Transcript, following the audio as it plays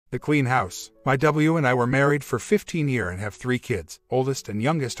The clean house. My W and I were married for 15 years and have 3 kids. Oldest and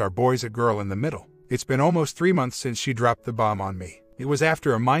youngest are boys, a girl in the middle. It's been almost 3 months since she dropped the bomb on me. It was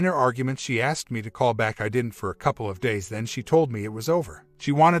after a minor argument. She asked me to call back. I didn't for a couple of days, then she told me it was over.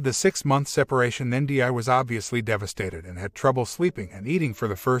 She wanted the 6-month separation. Then I was obviously devastated and had trouble sleeping and eating for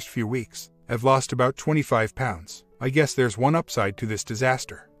the first few weeks. I've lost about 25 pounds. I guess there's one upside to this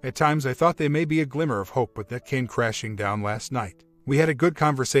disaster. At times I thought there may be a glimmer of hope, but that came crashing down last night. We had a good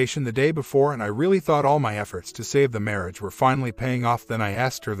conversation the day before and I really thought all my efforts to save the marriage were finally paying off. Then I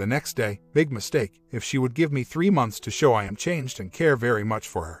asked her the next day, big mistake, if she would give me 3 months to show I am changed and care very much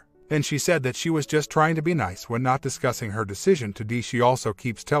for her. Then she said that she was just trying to be nice when not discussing her decision to D. She also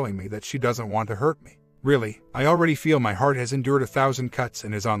keeps telling me that she doesn't want to hurt me. Really, I already feel my heart has endured 1,000 cuts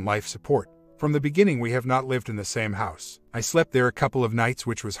and is on life support. From the beginning we have not lived in the same house. I slept there a couple of nights,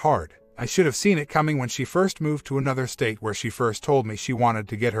 which was hard. I should have seen it coming when she first moved to another state, where she first told me she wanted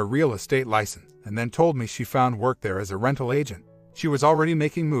to get her real estate license and then told me she found work there as a rental agent. She was already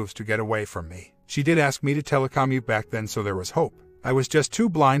making moves to get away from me. She did ask me to telecommute back then, so there was hope. I was just too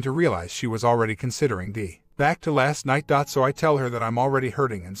blind to realize she was already considering D. Back to last night. So I tell her that I'm already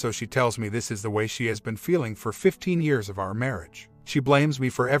hurting, and so she tells me this is the way she has been feeling for 15 years of our marriage. She blames me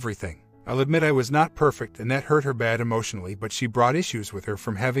for everything. I'll admit I was not perfect and that hurt her bad emotionally, but she brought issues with her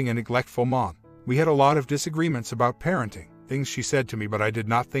from having a neglectful mom. We had a lot of disagreements about parenting, things she said to me, but I did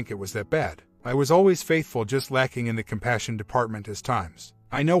not think it was that bad. I was always faithful, just lacking in the compassion department as times.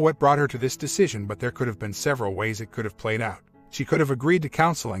 I know what brought her to this decision, but there could have been several ways it could have played out. She could have agreed to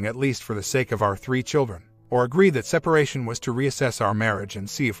counseling, at least for the sake of our 3 children, or agreed that separation was to reassess our marriage and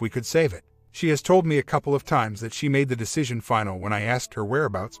see if we could save it. She has told me a couple of times that she made the decision final when I asked her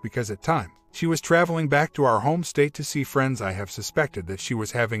whereabouts, because at times she was traveling back to our home state to see friends. I have suspected that she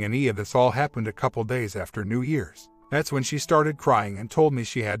was having an EA. This all happened a couple days after New Year's. That's when she started crying and told me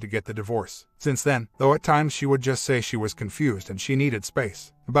she had to get the divorce. Since then, though, at times she would just say she was confused and she needed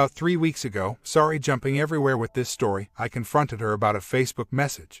space. About 3 weeks ago, sorry jumping everywhere with this story, I confronted her about a Facebook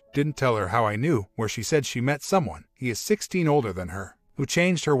message. Didn't tell her how I knew, where she said she met someone, he is 16 older than her, who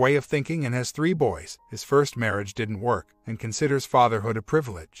changed her way of thinking and has 3 boys. His first marriage didn't work and considers fatherhood a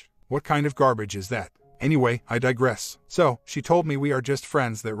privilege. What kind of garbage is that? Anyway, I digress. So, she told me we are just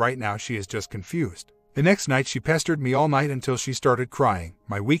friends, that right now she is just confused. The next night she pestered me all night until she started crying,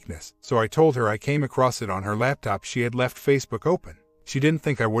 my weakness, so I told her I came across it on her laptop. She had left Facebook open. She didn't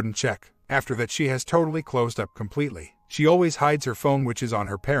think I wouldn't check. After that she has totally closed up completely. She always hides her phone, which is on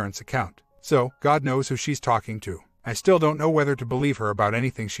her parents' account. So, God knows who she's talking to. I still don't know whether to believe her about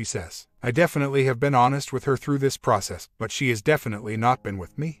anything she says. I definitely have been honest with her through this process, but she has definitely not been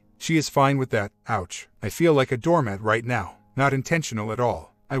with me. She is fine with that. Ouch. I feel like a doormat right now. Not intentional at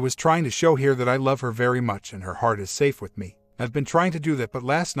all. I was trying to show her that I love her very much and her heart is safe with me. I've been trying to do that, but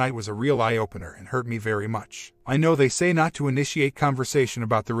last night was a real eye-opener and hurt me very much. I know they say not to initiate conversation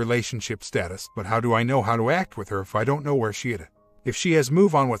about the relationship status, but how do I know how to act with her if I don't know where she is? If she has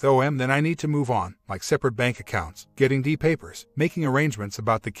moved on with OM, then I need to move on, like separate bank accounts, getting D papers, making arrangements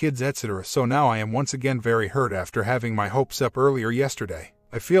about the kids, etc. So now I am once again very hurt after having my hopes up earlier yesterday.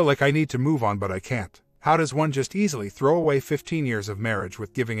 I feel like I need to move on, but I can't. How does one just easily throw away 15 years of marriage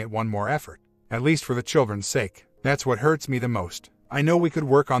with giving it one more effort? At least for the children's sake. That's what hurts me the most. I know we could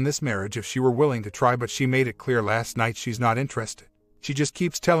work on this marriage if she were willing to try, but she made it clear last night she's not interested. She just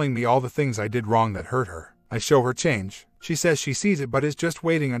keeps telling me all the things I did wrong that hurt her. I show her change. She says she sees it but is just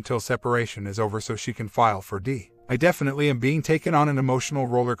waiting until separation is over so she can file for D. I definitely am being taken on an emotional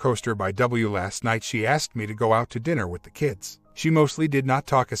roller coaster by W. Last night she asked me to go out to dinner with the kids. She mostly did not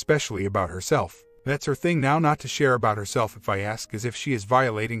talk especially about herself. That's her thing now, not to share about herself if I ask, as if she is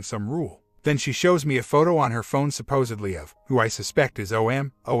violating some rule. Then she shows me a photo on her phone supposedly of who I suspect is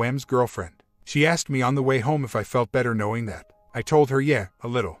OM's girlfriend. She asked me on the way home if I felt better knowing that. I told her yeah, a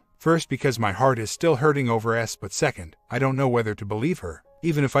little. First, because my heart is still hurting over S, but second, I don't know whether to believe her,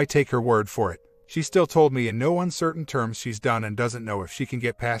 even if I take her word for it. She still told me in no uncertain terms she's done and doesn't know if she can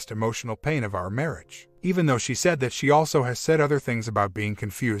get past emotional pain of our marriage. Even though she said that she also has said other things about being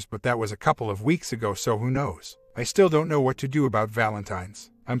confused, but that was a couple of weeks ago, so who knows. I still don't know what to do about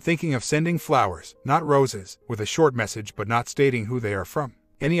Valentine's. I'm thinking of sending flowers, not roses, with a short message but not stating who they are from.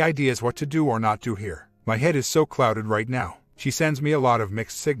 Any ideas what to do or not do here? My head is so clouded right now. She sends me a lot of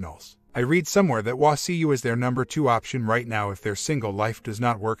mixed signals. I read somewhere that WACU is their number 2 option right now if their single life does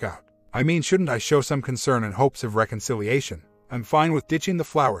not work out. I mean, shouldn't I show some concern in hopes of reconciliation? I'm fine with ditching the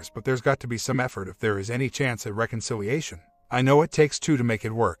flowers, but there's got to be some effort if there is any chance of reconciliation. I know it takes 2 to make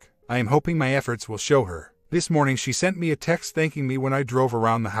it work. I am hoping my efforts will show her. This morning she sent me a text thanking me when I drove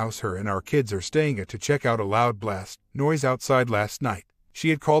around the house her and our kids are staying at to check out a loud blast noise outside last night. She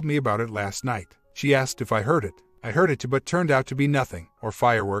had called me about it last night. She asked if I heard it. I heard it too, but turned out to be nothing, or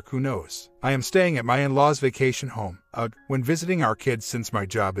firework, who knows. I am staying at my in-laws' vacation home, when visiting our kids since my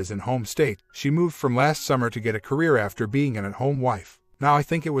job is in home state. She moved from last summer to get a career after being an at-home wife. Now I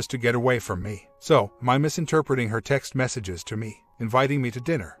think it was to get away from me. So, am I misinterpreting her text messages to me, inviting me to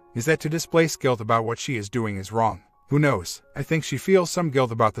dinner? Is that to displace guilt about what she is doing is wrong? Who knows? I think she feels some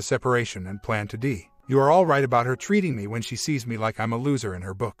guilt about the separation and plan to D. You are all right about her treating me when she sees me like I'm a loser in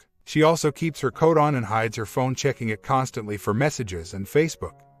her book. She also keeps her coat on and hides her phone, checking it constantly for messages and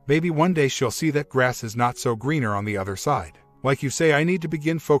Facebook. Maybe one day she'll see that grass is not so greener on the other side. Like you say, I need to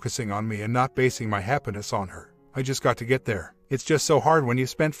begin focusing on me and not basing my happiness on her. I just got to get there. It's just so hard when you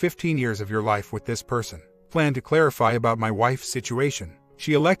spent 15 years of your life with this person. Plan to clarify about my wife's situation.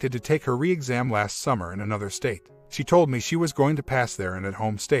 She elected to take her re-exam last summer in another state. She told me she was going to pass there in at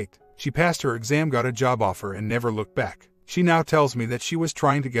home state. She passed her exam, got a job offer, and never looked back. She now tells me that she was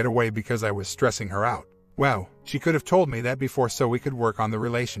trying to get away because I was stressing her out. Wow, she could have told me that before so we could work on the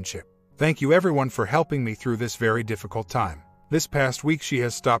relationship. Thank you everyone for helping me through this very difficult time. This past week she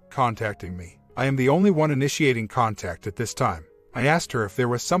has stopped contacting me. I am the only one initiating contact at this time. I asked her if there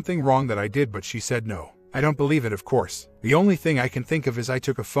was something wrong that I did, but she said no. I don't believe it, of course. The only thing I can think of is I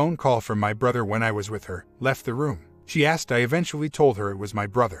took a phone call from my brother when I was with her, left the room. She asked, I eventually told her it was my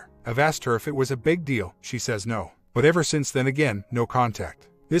brother. I've asked her if it was a big deal. She says no. But ever since then, again, no contact.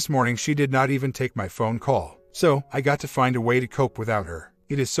 This morning she did not even take my phone call. So, I got to find a way to cope without her.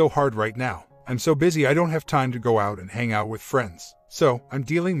 It is so hard right now. I'm so busy I don't have time to go out and hang out with friends. So, I'm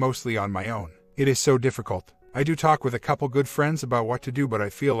dealing mostly on my own. It is so difficult. I do talk with a couple good friends about what to do, but I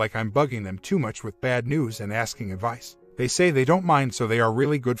feel like I'm bugging them too much with bad news and asking advice. They say they don't mind, so they are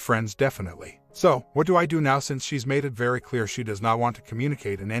really good friends, definitely. So, what do I do now since she's made it very clear she does not want to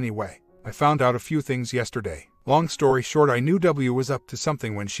communicate in any way? I found out a few things yesterday. Long story short, I knew W was up to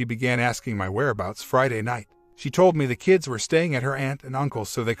something when she began asking my whereabouts Friday night. She told me the kids were staying at her aunt and uncle's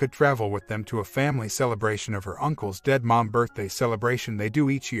so they could travel with them to a family celebration of her uncle's dead mom birthday celebration they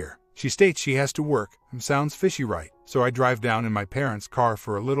do each year. She states she has to work, and sounds fishy, right? So I drive down in my parents' car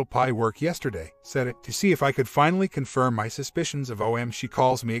for a little pie work yesterday, said it, to see if I could finally confirm my suspicions of OM. She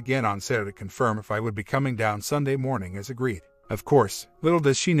calls me again on Saturday to confirm if I would be coming down Sunday morning as agreed. Of course, little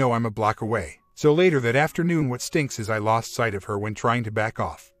does she know I'm a block away. So later that afternoon, what stinks is I lost sight of her when trying to back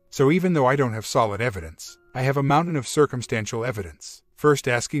off. So even though I don't have solid evidence, I have a mountain of circumstantial evidence. First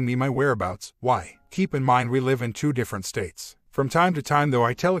asking me my whereabouts, why? Keep in mind we live in 2 different states. From time to time though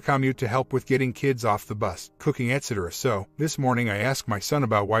I telecommute to help with getting kids off the bus, cooking etc. So, this morning I asked my son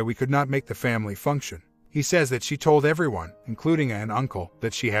about why we could not make the family function. He says that she told everyone, including an uncle,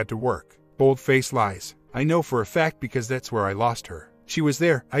 that she had to work. Bold-faced lies. I know for a fact because that's where I lost her. She was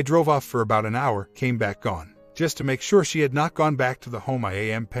there, I drove off for about an hour, came back gone. Just to make sure she had not gone back to the home I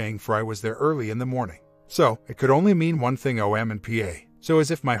am paying for. I was there early in the morning. So, it could only mean one thing, OM and PA. So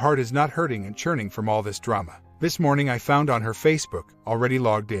as if my heart is not hurting and churning from all this drama. This morning I found on her Facebook, already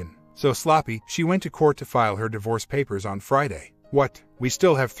logged in. So sloppy, she went to court to file her divorce papers on Friday. What? We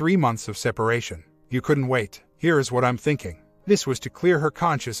still have 3 months of separation. You couldn't wait. Here is what I'm thinking. This was to clear her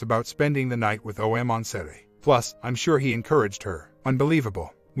conscience about spending the night with OM on Saturday. Plus, I'm sure he encouraged her.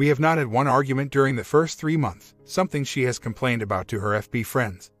 Unbelievable. We have not had one argument during the first 3 months, something she has complained about to her FB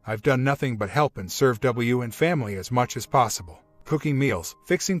friends. I've done nothing but help and serve W and family as much as possible. Cooking meals,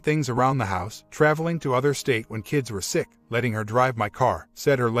 fixing things around the house, traveling to other state when kids were sick, letting her drive my car,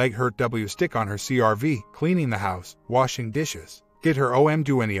 said her leg hurt, W stick on her CRV, cleaning the house, washing dishes. Did her OM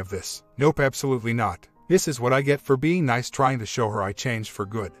do any of this? Nope, absolutely not. This is what I get for being nice, trying to show her I changed for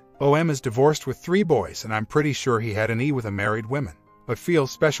good. OM is divorced with 3 boys and I'm pretty sure he had an E with a married woman. But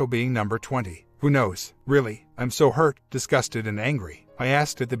feels special being number 20. Who knows? Really, I'm so hurt, disgusted and angry. I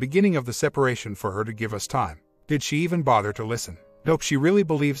asked at the beginning of the separation for her to give us time. Did she even bother to listen? Nope, she really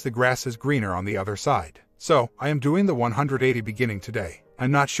believes the grass is greener on the other side. So, I am doing the 180 beginning today.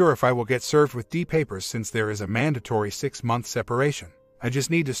 I'm not sure if I will get served with D papers since there is a mandatory 6-month separation. I just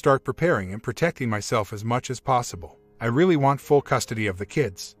need to start preparing and protecting myself as much as possible. I really want full custody of the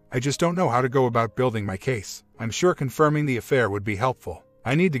kids. I just don't know how to go about building my case. I'm sure confirming the affair would be helpful.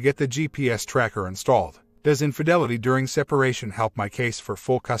 I need to get the GPS tracker installed. Does infidelity during separation help my case for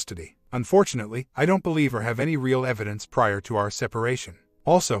full custody? Unfortunately, I don't believe or have any real evidence prior to our separation.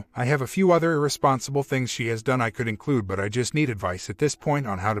 Also, I have a few other irresponsible things she has done I could include, but I just need advice at this point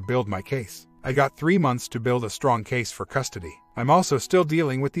on how to build my case. I got 3 months to build a strong case for custody. I'm also still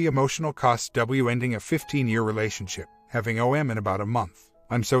dealing with the emotional costs W ending a 15-year relationship, having OM in about a month.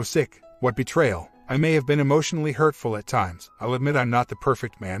 I'm so sick. What betrayal. I may have been emotionally hurtful at times. I'll admit I'm not the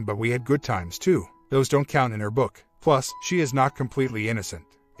perfect man, but we had good times too. Those don't count in her book. Plus, she is not completely innocent.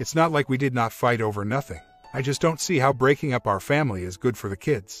 It's not like we did not fight over nothing. I just don't see how breaking up our family is good for the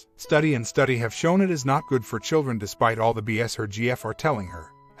kids. Study have shown it is not good for children despite all the BS her GF are telling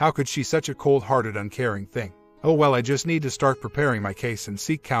her. How could she such a cold-hearted, uncaring thing? Oh well, I just need to start preparing my case and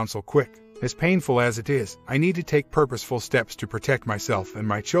seek counsel quick. As painful as it is, I need to take purposeful steps to protect myself and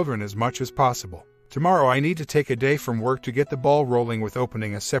my children as much as possible. Tomorrow I need to take a day from work to get the ball rolling with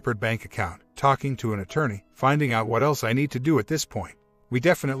opening a separate bank account, talking to an attorney, finding out what else I need to do at this point. We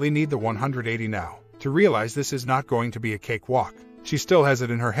definitely need the 180 now, to realize this is not going to be a cakewalk. She still has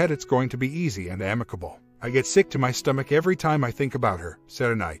it in her head it's going to be easy and amicable. I get sick to my stomach every time I think about her,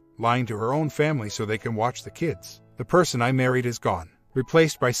 said a night, lying to her own family so they can watch the kids. The person I married is gone,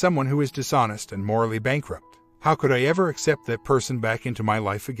 replaced by someone who is dishonest and morally bankrupt. How could I ever accept that person back into my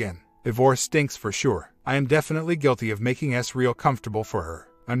life again? Divorce stinks for sure. I am definitely guilty of making us real comfortable for her.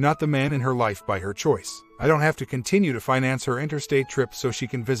 I'm not the man in her life by her choice. I don't have to continue to finance her interstate trips so she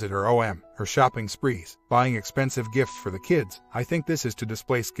can visit her her shopping sprees, buying expensive gifts for the kids. I think this is to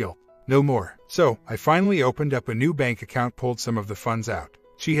displace guilt. No more. So, I finally opened up a new bank account, pulled some of the funds out.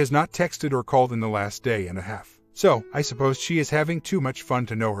 She has not texted or called in the last day and a half. So, I suppose she is having too much fun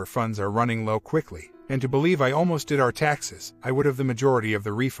to know her funds are running low quickly. And to believe I almost did our taxes, I would have the majority of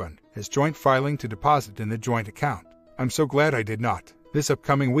the refund, as joint filing to deposit in the joint account. I'm so glad I did not. This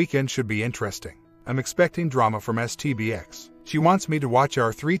upcoming weekend should be interesting. I'm expecting drama from STBX. She wants me to watch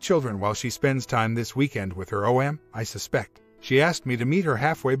our 3 children while she spends time this weekend with her I suspect. She asked me to meet her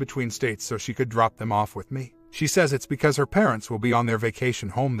halfway between states so she could drop them off with me. She says it's because her parents will be on their vacation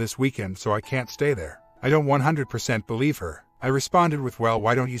home this weekend so I can't stay there. I don't 100% believe her. I responded with, well,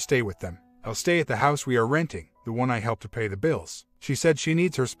 why don't you stay with them? I'll stay at the house we are renting, the one I helped to pay the bills. She said she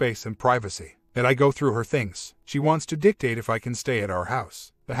needs her space and privacy, that I go through her things. She wants to dictate if I can stay at our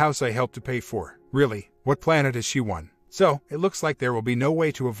house, the house I helped to pay for. Really, what planet is she on? So, it looks like there will be no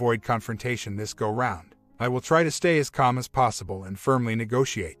way to avoid confrontation this go-round. I will try to stay as calm as possible and firmly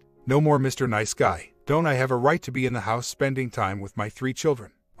negotiate. No more Mr. Nice Guy. Don't I have a right to be in the house spending time with my 3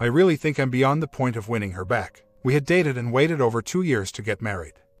 children? I really think I'm beyond the point of winning her back. We had dated and waited over 2 years to get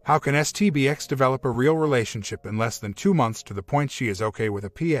married. How can STBX develop a real relationship in less than 2 months to the point she is okay with a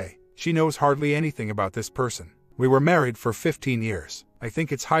PA? She knows hardly anything about this person. We were married for 15 years. I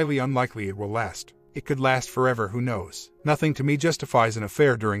think it's highly unlikely it will last. It could last forever, who knows? Nothing to me justifies an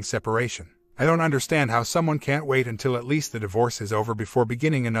affair during separation. I don't understand how someone can't wait until at least the divorce is over before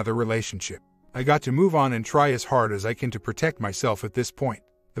beginning another relationship. I got to move on and try as hard as I can to protect myself at this point.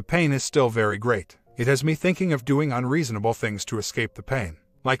 The pain is still very great. It has me thinking of doing unreasonable things to escape the pain.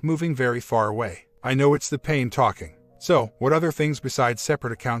 Like moving very far away. I know it's the pain talking. So, what other things besides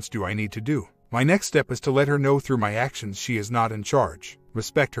separate accounts do I need to do? My next step is to let her know through my actions she is not in charge.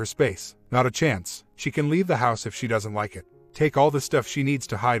 Respect her space. Not a chance. She can leave the house if she doesn't like it. Take all the stuff she needs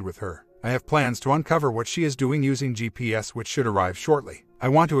to hide with her. I have plans to uncover what she is doing using GPS, which should arrive shortly. I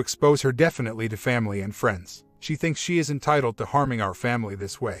want to expose her definitely to family and friends. She thinks she is entitled to harming our family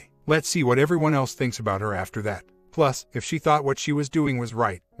this way. Let's see what everyone else thinks about her after that. Plus, if she thought what she was doing was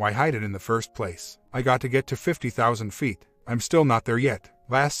right, why hide it in the first place? I got to get to 50,000 feet. I'm still not there yet.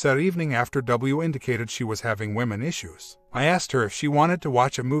 Last Saturday evening, after W indicated she was having women issues, I asked her if she wanted to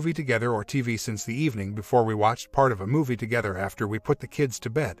watch a movie together or TV, since the evening before we watched part of a movie together after we put the kids to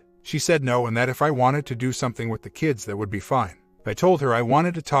bed. She said no, and that if I wanted to do something with the kids that would be fine. I told her I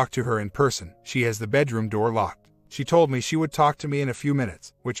wanted to talk to her in person. She has the bedroom door locked. She told me she would talk to me in a few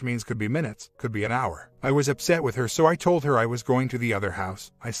minutes, which means could be minutes, could be an hour. I was upset with her, so I told her I was going to the other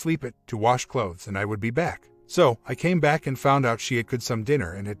house, I sleep it, to wash clothes, and I would be back. So, I came back and found out she had cooked some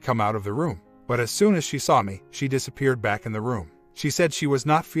dinner and had come out of the room. But as soon as she saw me, she disappeared back in the room. She said she was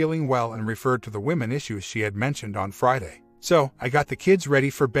not feeling well and referred to the women issues she had mentioned on Friday. So, I got the kids ready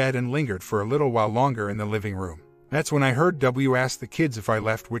for bed and lingered for a little while longer in the living room. That's when I heard W ask the kids if I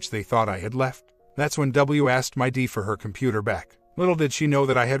left, which they thought I had left. That's when W asked my D for her computer back. Little did she know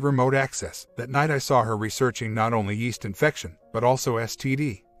that I had remote access. That night I saw her researching not only yeast infection, but also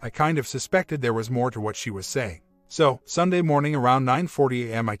STD. I kind of suspected there was more to what she was saying. So, Sunday morning around 9:40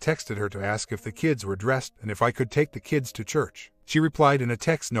 a.m. I texted her to ask if the kids were dressed and if I could take the kids to church. She replied in a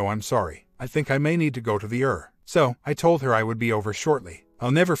text, "No, I'm sorry. I think I may need to go to the So, I told her I would be over shortly.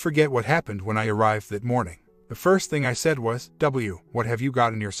 I'll never forget what happened when I arrived that morning. The first thing I said was, "W, what have you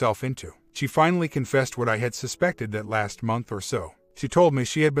gotten yourself into?" She finally confessed what I had suspected that last month or so. She told me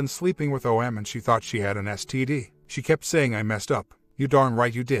she had been sleeping with and she thought she had an STD. She kept saying I messed up. You darn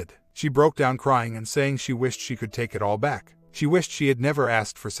right you did. She broke down crying and saying she wished she could take it all back. She wished she had never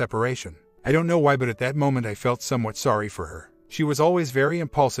asked for separation. I don't know why, but at that moment I felt somewhat sorry for her. She was always very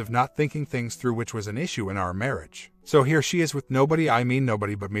impulsive, not thinking things through, which was an issue in our marriage. So here she is with nobody, I mean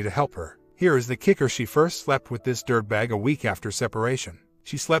nobody but me, to help her. Here is the kicker: she first slept with this dirtbag a week after separation.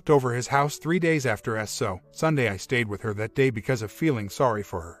 She slept over his house 3 days after us, so Sunday I stayed with her that day because of feeling sorry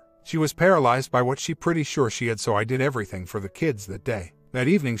for her. She was paralyzed by what she pretty sure she had, so I did everything for the kids that day. That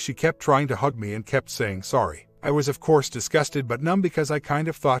evening she kept trying to hug me and kept saying sorry. I was of course disgusted but numb because I kind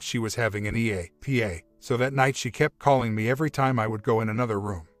of thought she was having an EAPA, so that night she kept calling me every time I would go in another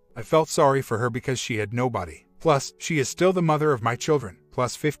room. I felt sorry for her because she had nobody. Plus, she is still the mother of my children,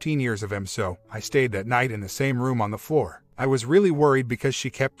 plus 15 years of so I stayed that night in the same room on the floor. I was really worried because she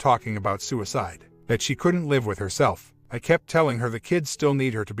kept talking about suicide, that she couldn't live with herself. I kept telling her the kids still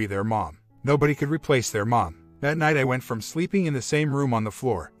need her to be their mom. Nobody could replace their mom. That night I went from sleeping in the same room on the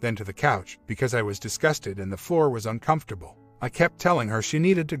floor, then to the couch, because I was disgusted and the floor was uncomfortable. I kept telling her she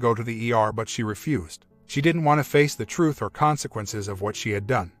needed to go to the ER, but she refused. She didn't want to face the truth or consequences of what she had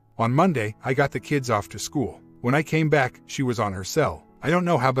done. On Monday, I got the kids off to school. When I came back, she was on her cell. I don't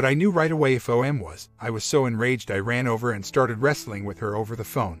know how, but I knew right away if was. I was so enraged I ran over and started wrestling with her over the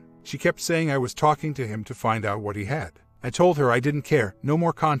phone. She kept saying I was talking to him to find out what he had. I told her I didn't care, no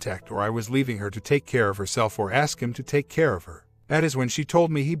more contact, or I was leaving her to take care of herself or ask him to take care of her. That is when she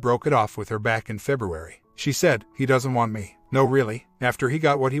told me he broke it off with her back in February. She said, he doesn't want me. No, really? After he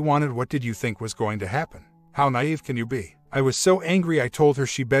got what he wanted, what did you think was going to happen? How naive can you be? I was so angry I told her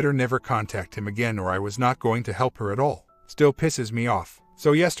she better never contact him again or I was not going to help her at all. Still pisses me off.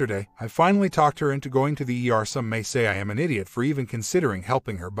 So yesterday, I finally talked her into going to the ER. Some may say I am an idiot for even considering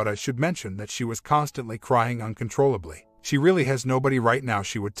helping her, but I should mention that she was constantly crying uncontrollably. She really has nobody right now,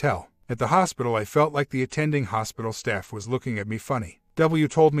 she would tell. At the hospital I felt like the attending hospital staff was looking at me funny. W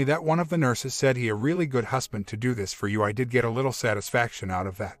told me that one of the nurses said he a really good husband to do this for you. I did get a little satisfaction out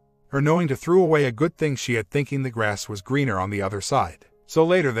of that. Her knowing to throw away a good thing she had, thinking the grass was greener on the other side. So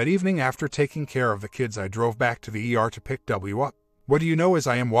later that evening, after taking care of the kids, I drove back to the ER to pick W up. What do you know, as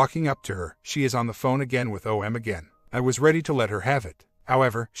I am walking up to her, she is on the phone again with again. I was ready to let her have it.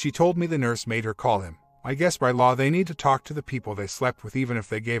 However, she told me the nurse made her call him. I guess by law they need to talk to the people they slept with even if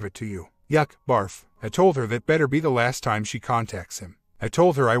they gave it to you. Yuck, barf. I told her that better be the last time she contacts him. I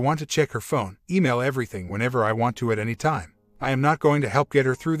told her I want to check her phone, email, everything whenever I want to at any time. I am not going to help get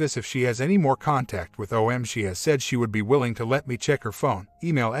her through this if she has any more contact with She has said she would be willing to let me check her phone,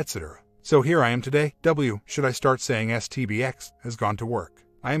 email, etc. So here I am today. W, should I start saying STBX, has gone to work.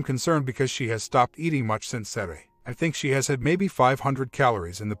 I am concerned because she has stopped eating much since Saturday. I think she has had maybe 500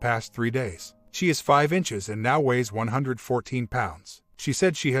 calories in the past 3 days. She is 5 inches and now weighs 114 pounds. She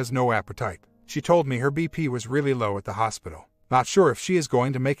said she has no appetite. She told me her BP was really low at the hospital. Not sure if she is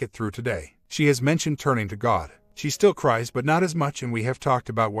going to make it through today. She has mentioned turning to God. She still cries, but not as much, and we have talked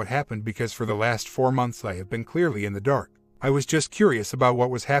about what happened because for the last 4 months I have been clearly in the dark. I was just curious about what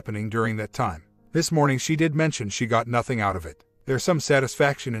was happening during that time. This morning she did mention she got nothing out of it. There's some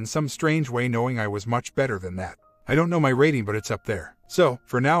satisfaction in some strange way knowing I was much better than that. I don't know my rating, but it's up there. So,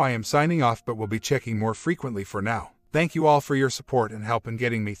 for now I am signing off, but will be checking more frequently for now. Thank you all for your support and help in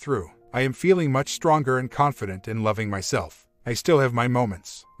getting me through. I am feeling much stronger and confident in loving myself. I still have my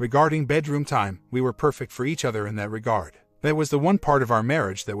moments. Regarding bedroom time, we were perfect for each other in that regard. That was the one part of our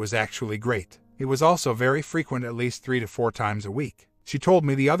marriage that was actually great. It was also very frequent, at least 3 to 4 times a week. She told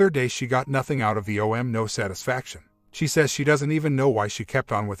me the other day she got nothing out of the no satisfaction. She says she doesn't even know why she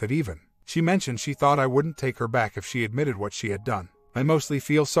kept on with it even. She mentioned she thought I wouldn't take her back if she admitted what she had done. I mostly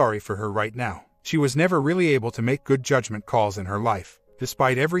feel sorry for her right now. She was never really able to make good judgment calls in her life.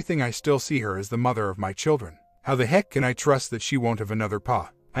 Despite everything, I still see her as the mother of my children. How the heck can I trust that she won't have another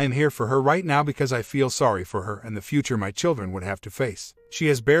pa? I am here for her right now because I feel sorry for her and the future my children would have to face. She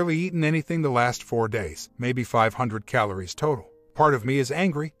has barely eaten anything the last 4 days, maybe 500 calories total. Part of me is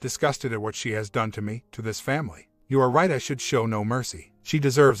angry, disgusted at what she has done to me, to this family. You are right, I should show no mercy. She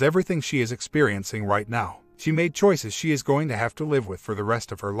deserves everything she is experiencing right now. She made choices she is going to have to live with for the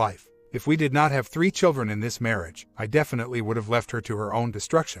rest of her life. If we did not have 3 children in this marriage, I definitely would have left her to her own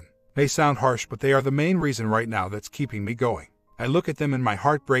destruction. They sound harsh, but they are the main reason right now that's keeping me going. I look at them and my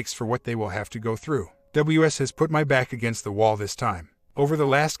heart breaks for what they will have to go through. WS has put my back against the wall this time. Over the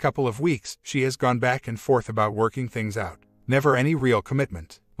last couple of weeks, she has gone back and forth about working things out. Never any real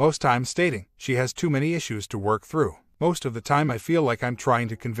commitment. Most times stating she has too many issues to work through. Most of the time I feel like I'm trying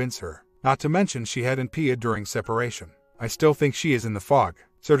to convince her. Not to mention she had NPA during separation. I still think she is in the fog.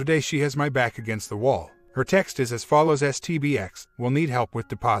 So today she has my back against the wall. Her text is as follows: STBX, will need help with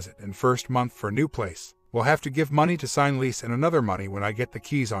deposit and first month for new place. We'll have to give money to sign lease and another money when I get the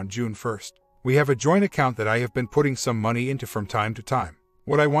keys on June 1st. We have a joint account that I have been putting some money into from time to time.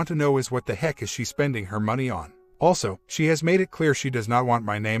 What I want to know is what the heck is she spending her money on? Also, she has made it clear she does not want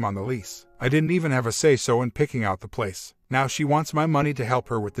my name on the lease. I didn't even have a say-so in picking out the place. Now she wants my money to help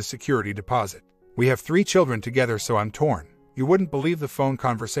her with the security deposit. We have 3 children together, so I'm torn. You wouldn't believe the phone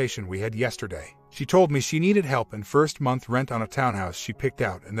conversation we had yesterday. She told me she needed help in first month rent on a townhouse she picked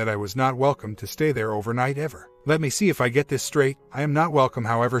out and that I was not welcome to stay there overnight ever. Let me see if I get this straight. I am not welcome,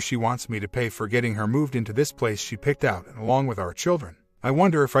 however she wants me to pay for getting her moved into this place she picked out and along with our children. I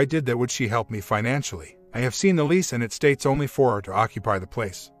wonder if I did that, would she help me financially? I have seen the lease and it states only for her to occupy the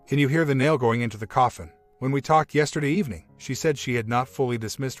place. Can you hear the nail going into the coffin? When we talked yesterday evening, she said she had not fully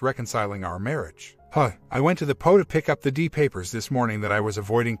dismissed reconciling our marriage. I went to the PO to pick up the D papers this morning that I was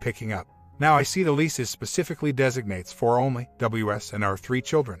avoiding picking up. Now I see the lease specifically designates for only WS and our 3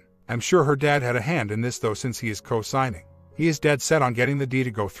 children. I'm sure her dad had a hand in this though, since he is co-signing. He is dead set on getting the D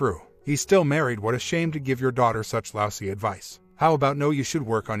to go through. He's still married. What a shame to give your daughter such lousy advice. How about no, you should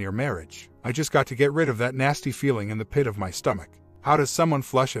work on your marriage. I just got to get rid of that nasty feeling in the pit of my stomach. How does someone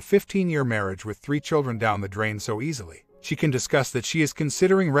flush a 15-year marriage with 3 children down the drain so easily? She can discuss that she is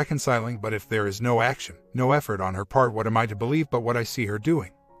considering reconciling, but if there is no action, no effort on her part, what am I to believe but what I see her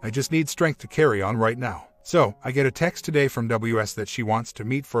doing? I just need strength to carry on right now. So, I get a text today from WS that she wants to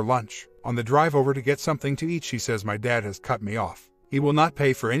meet for lunch. On the drive over to get something to eat, she says my dad has cut me off. He will not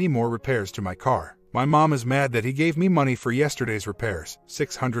pay for any more repairs to my car. My mom is mad that he gave me money for yesterday's repairs,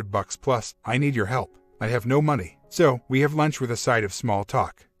 $600 plus. I need your help. I have no money. So, we have lunch with a side of small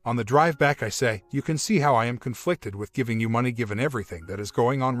talk. On the drive back I say, you can see how I am conflicted with giving you money given everything that is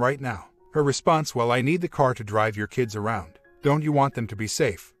going on right now. Her response, well, I need the car to drive your kids around. Don't you want them to be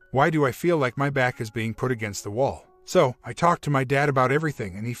safe? Why do I feel like my back is being put against the wall? So, I talked to my dad about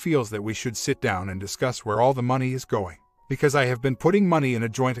everything and he feels that we should sit down and discuss where all the money is going. Because I have been putting money in a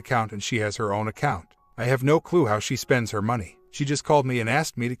joint account and she has her own account. I have no clue how she spends her money. She just called me and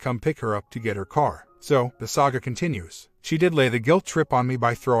asked me to come pick her up to get her car. So, the saga continues. She did lay the guilt trip on me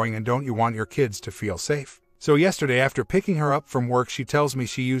by throwing and don't you want your kids to feel safe? So yesterday after picking her up from work, she tells me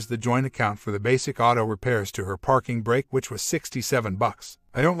she used the joint account for the basic auto repairs to her parking brake, which was $67.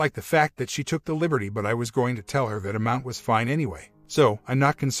 I don't like the fact that she took the liberty, but I was going to tell her that amount was fine anyway. So, I'm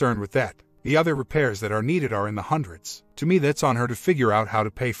not concerned with that. The other repairs that are needed are in the hundreds. To me, that's on her to figure out how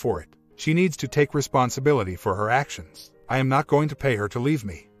to pay for it. She needs to take responsibility for her actions. I am not going to pay her to leave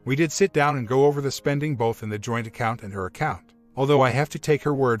me. We did sit down and go over the spending both in the joint account and her account. Although I have to take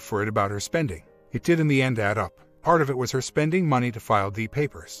her word for it about her spending, it did in the end add up. Part of it was her spending money to file D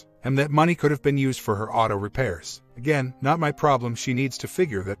papers, and that money could have been used for her auto repairs. Again, not my problem, she needs to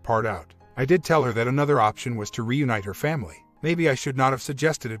figure that part out. I did tell her that another option was to reunite her family. Maybe I should not have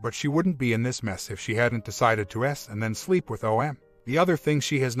suggested it, but she wouldn't be in this mess if she hadn't decided to and then sleep with OM. The other thing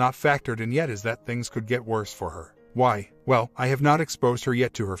she has not factored in yet is that things could get worse for her. Why? Well, I have not exposed her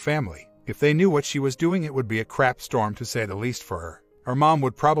yet to her family. If they knew what she was doing, it would be a crap storm to say the least for her. Her mom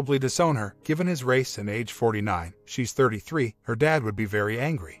would probably disown her, given his race and age 49, she's 33, her dad would be very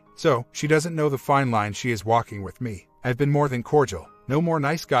angry. So, she doesn't know the fine line she is walking with me. I've been more than cordial. No more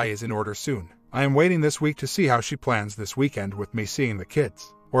nice guy is in order soon. I am waiting this week to see how she plans this weekend with me seeing the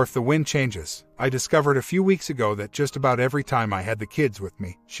kids. Or if the wind changes. I discovered a few weeks ago that just about every time I had the kids with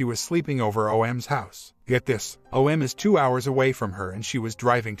me, she was sleeping over OM's house. Get this, OM is 2 hours away from her and she was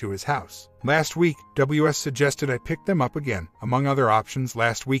driving to his house. Last week, WS suggested I pick them up again, among other options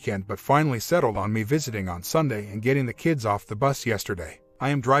last weekend, but finally settled on me visiting on Sunday and getting the kids off the bus yesterday. I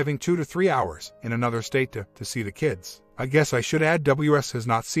am driving 2 to 3 hours, in another state to see the kids. I guess I should add WS has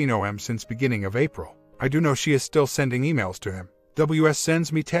not seen OM since beginning of April. I do know she is still sending emails to him. WS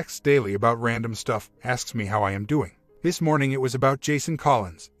sends me texts daily about random stuff, asks me how I am doing. This morning it was about Jason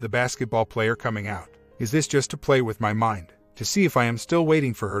Collins, the basketball player, coming out. Is this just to play with my mind? To see if I am still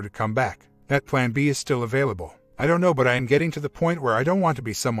waiting for her to come back? That plan B is still available. I don't know, but I am getting to the point where I don't want to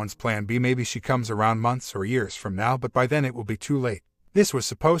be someone's plan B. Maybe she comes around months or years from now, but by then it will be too late. This was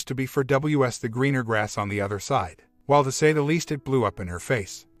supposed to be for WS, the greener grass on the other side. While to say the least, it blew up in her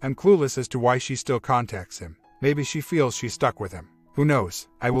face. I'm clueless as to why she still contacts him. Maybe she feels she's stuck with him. Who knows?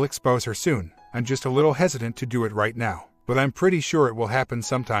 I will expose her soon. I'm just a little hesitant to do it right now, but I'm pretty sure it will happen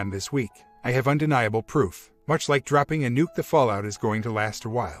sometime this week. I have undeniable proof. Much like dropping a nuke, the fallout is going to last a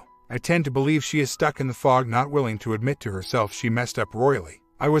while. I tend to believe she is stuck in the fog, not willing to admit to herself she messed up royally.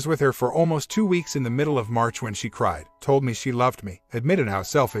 I was with her for almost 2 weeks in the middle of March when she cried, told me she loved me, admitted how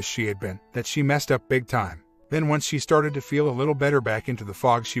selfish she had been, that she messed up big time. Then once she started to feel a little better, back into the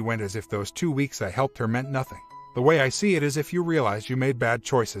fog she went, as if those 2 weeks I helped her meant nothing. The way I see it is, if you realize you made bad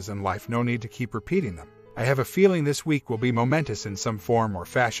choices in life, no need to keep repeating them. I have a feeling this week will be momentous in some form or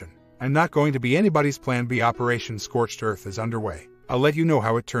fashion. I'm not going to be anybody's plan B. Operation Scorched Earth is underway. I'll let you know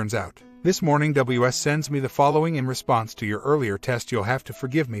how it turns out. This morning WS sends me the following: in response to your earlier test, you'll have to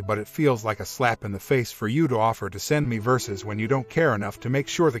forgive me, but it feels like a slap in the face for you to offer to send me verses when you don't care enough to make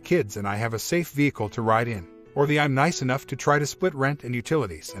sure the kids and I have a safe vehicle to ride in. Or the I'm nice enough to try to split rent and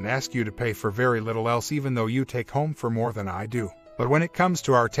utilities and ask you to pay for very little else even though you take home for more than I do. But when it comes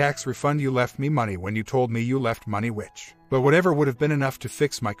to our tax refund, you left me money when you told me you left money, which, but whatever, would have been enough to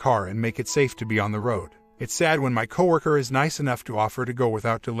fix my car and make it safe to be on the road. It's sad when my coworker is nice enough to offer to go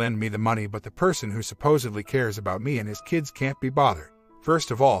without to lend me the money, but the person who supposedly cares about me and his kids can't be bothered. First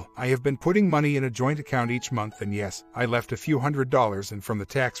of all, I have been putting money in a joint account each month, and yes, I left a few $100s in from the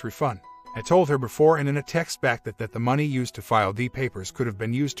tax refund. I told her before and in a text back that the money used to file the papers could have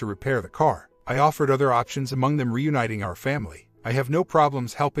been used to repair the car. I offered other options, among them reuniting our family. I have no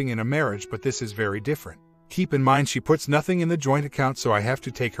problems helping in a marriage, but this is very different. Keep in mind, she puts nothing in the joint account, so I have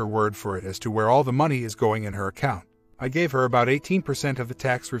to take her word for it as to where all the money is going in her account. I gave her about 18% of the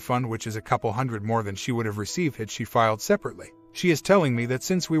tax refund, which is a couple hundred more than she would have received had she filed separately. She is telling me that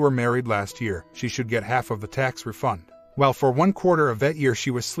since we were married last year, she should get half of the tax refund. Well, for 1/4 of that year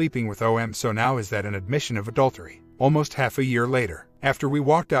she was sleeping with OM, so now is that an admission of adultery? Almost half a year later, after we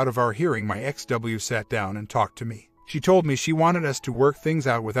walked out of our hearing, my ex-W sat down and talked to me. She told me she wanted us to work things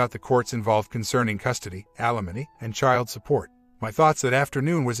out without the courts involved concerning custody, alimony, and child support. My thoughts that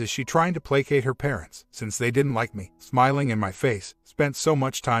afternoon was, is she trying to placate her parents, since they didn't like me, smiling in my face, spent so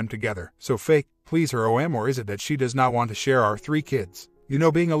much time together, so fake, please her OM, or is it that she does not want to share our 3 kids? You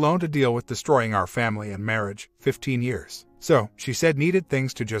know, being alone to deal with destroying our family and marriage, 15 years. So, she said needed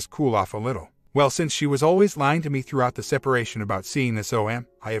things to just cool off a little. Well, since she was always lying to me throughout the separation about seeing this OM,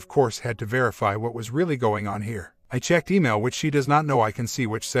 I of course had to verify what was really going on here. I checked email, which she does not know I can see,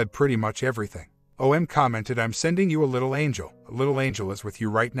 which said pretty much everything. OM commented, I'm sending you a little angel is with you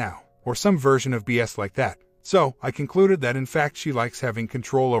right now, or some version of BS like that. So, I concluded that in fact she likes having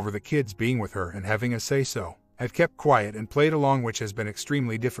control over the kids being with her and having a say-so. I've kept quiet and played along, which has been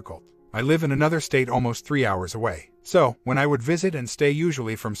extremely difficult. I live in another state almost 3 hours away. So, when I would visit and stay,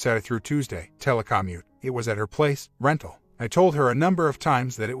 usually from Saturday through Tuesday, telecommute, it was at her place, rental. I told her a number of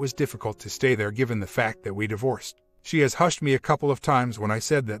times that it was difficult to stay there given the fact that we divorced. She has hushed me a couple of times when I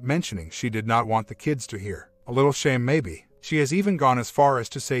said that, mentioning she did not want the kids to hear. A little shame maybe. She has even gone as far as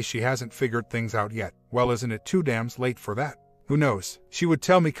to say she hasn't figured things out yet. Well, isn't it too damn late for that? Who knows? She would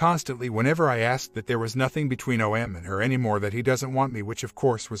tell me constantly whenever I asked that there was nothing between OM and her anymore, that he doesn't want me, which of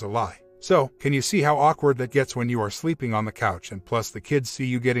course was a lie. So, can you see how awkward that gets when you are sleeping on the couch and plus the kids see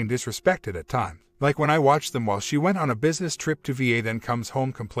you getting disrespected at times? Like when I watched them while she went on a business trip to VA, then comes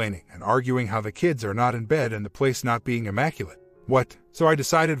home complaining and arguing how the kids are not in bed and the place not being immaculate. What? So I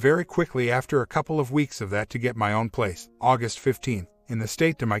decided very quickly after a couple of weeks of that to get my own place, August 15th, in the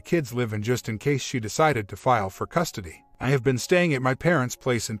state to my kids live in, just in case she decided to file for custody. I have been staying at my parents'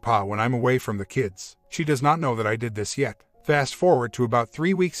 place in Pa when I'm away from the kids. She does not know that I did this yet. Fast forward to about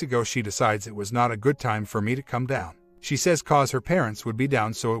 3 weeks ago, she decides it was not a good time for me to come down. She says cause her parents would be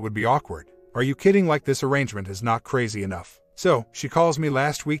down, so it would be awkward. Are you kidding? Like, this arrangement is not crazy enough. So, she calls me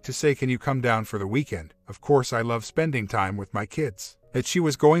last week to say, can you come down for the weekend? Of course I love spending time with my kids. That she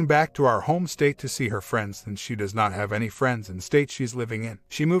was going back to our home state to see her friends, since she does not have any friends in the state she's living in.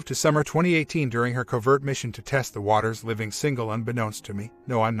 She moved to summer 2018 during her covert mission to test the waters, living single unbeknownst to me.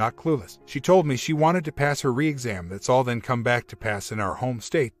 No, I'm not clueless. She told me she wanted to pass her re-exam, that's all, then come back to pass in our home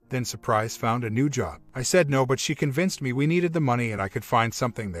state, then surprise found a new job. I said no, but she convinced me we needed the money and I could find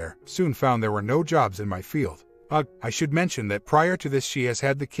something there. Soon found there were no jobs in my field. I should mention that prior to this she has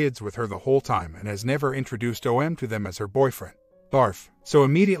had the kids with her the whole time and has never introduced OM to them as her boyfriend. Barf. So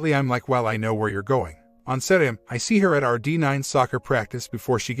immediately I'm like, well, I know where you're going. On set, I see her at our D9 soccer practice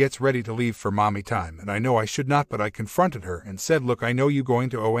before she gets ready to leave for mommy time, and I know I should not, but I confronted her and said, look, I know you going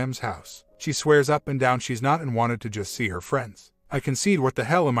to OM's house. She swears up and down she's not and wanted to just see her friends. I concede, what the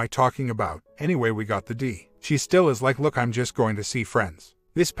hell am I talking about? Anyway, we got the D. She still is like, look, I'm just going to see friends.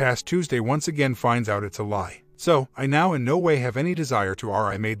 This past Tuesday once again finds out it's a lie. So, I now in no way have any desire to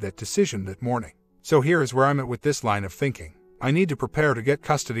I made that decision that morning. So here is where I'm at with this line of thinking. I need to prepare to get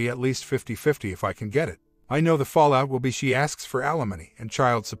custody at least 50-50 if I can get it. I know the fallout will be she asks for alimony and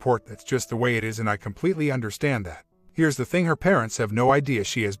child support. That's just the way it is and I completely understand that. Here's the thing, her parents have no idea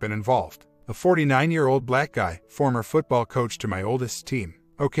she has been involved. A 49-year-old black guy, former football coach to my oldest team.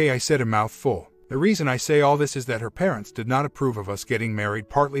 Okay, I said a mouthful. The reason I say all this is that her parents did not approve of us getting married,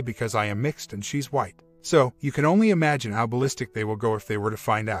 partly because I am mixed and she's white. So, you can only imagine how ballistic they will go if they were to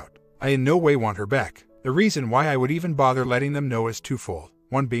find out. I in no way want her back. The reason why I would even bother letting them know is twofold.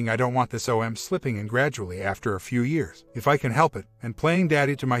 One being I don't want this OM slipping in gradually after a few years, if I can help it, and playing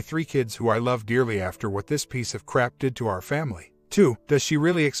daddy to my 3 kids who I love dearly after what this piece of crap did to our family. 2. Does she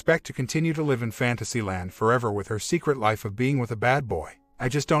really expect to continue to live in fantasy land forever with her secret life of being with a bad boy? I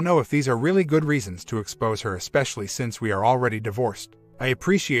just don't know if these are really good reasons to expose her, especially since we are already divorced. I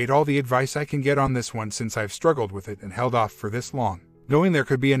appreciate all the advice I can get on this one since I've struggled with it and held off for this long, knowing there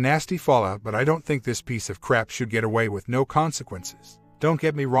could be a nasty fallout, but I don't think this piece of crap should get away with no consequences. Don't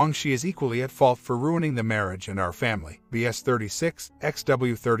get me wrong, she is equally at fault for ruining the marriage and our family. BS 36,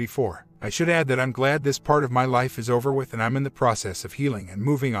 XW 34. I should add that I'm glad this part of my life is over with and I'm in the process of healing and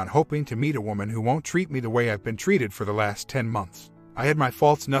moving on, hoping to meet a woman who won't treat me the way I've been treated for the last 10 months. I had my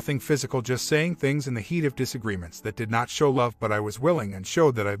faults, nothing physical, just saying things in the heat of disagreements that did not show love, but I was willing and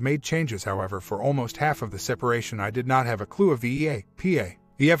showed that I've made changes. However, for almost half of the separation I did not have a clue of the EAPA.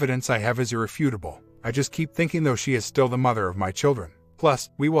 The evidence I have is irrefutable. I just keep thinking, though, she is still the mother of my children.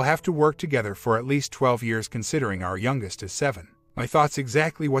 Plus, we will have to work together for at least 12 years considering our youngest is 7. My thoughts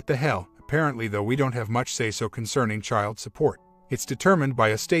exactly what the hell. Apparently, though, we don't have much say-so concerning child support. It's determined by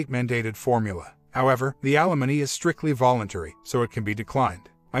a state-mandated formula. However, the alimony is strictly voluntary, so it can be declined.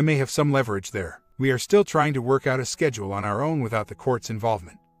 I may have some leverage there. We are still trying to work out a schedule on our own without the court's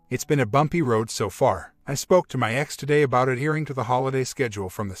involvement. It's been a bumpy road so far. I spoke to my ex today about adhering to the holiday schedule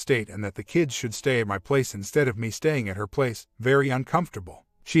from the state and that the kids should stay at my place instead of me staying at her place. Very uncomfortable.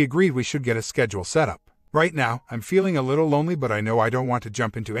 She agreed we should get a schedule set up. Right now, I'm feeling a little lonely, but I know I don't want to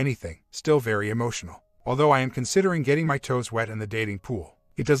jump into anything. Still very emotional. Although I am considering getting my toes wet in the dating pool.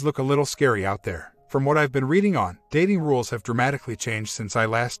 It does look a little scary out there. From what I've been reading on, dating rules have dramatically changed since I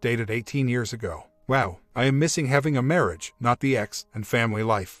last dated 18 years ago. Wow, I am missing having a marriage, not the ex, and family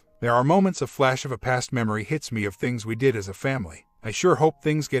life. There are moments, a flash of a past memory hits me of things we did as a family. I sure hope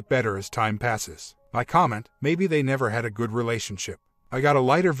things get better as time passes. My comment, maybe they never had a good relationship. I got a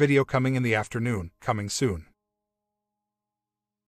lighter video coming in the afternoon, coming soon.